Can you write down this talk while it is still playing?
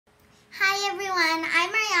everyone,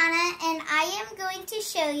 I'm Mariana and I am going to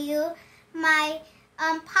show you my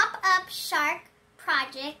pop-up shark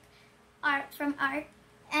project from art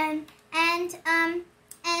and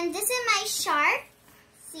this is my shark.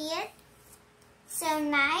 See it? So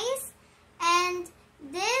nice. And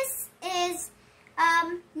this is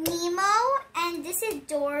Nemo and this is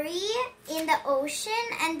Dory in the ocean,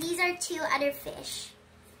 and these are two other fish.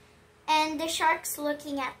 And the shark's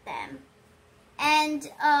looking at them. And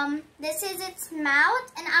this is its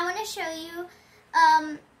mouth, and I want to show you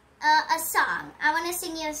a song. I want to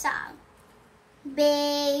sing you a song.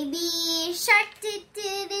 Baby shark, do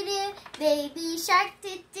do do do. Baby shark, do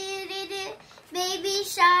do do do. Baby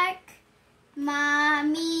shark,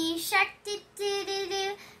 mommy shark, do do do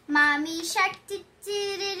do. Mommy shark, do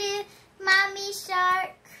do do do. Mommy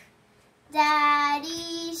shark,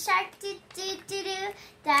 daddy shark, do do do do.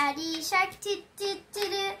 Daddy shark, do do do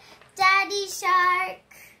do. Daddy shark.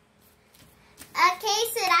 Okay,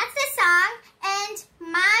 so that's the song, and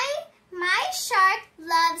my shark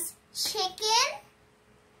loves chicken,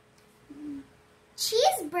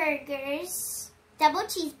 cheeseburgers, double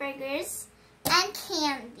cheeseburgers, and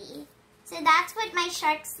candy. So that's what my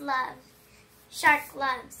shark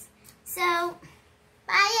loves. So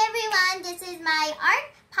bye everyone. This is my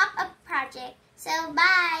art pop-up project. So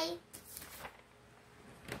bye.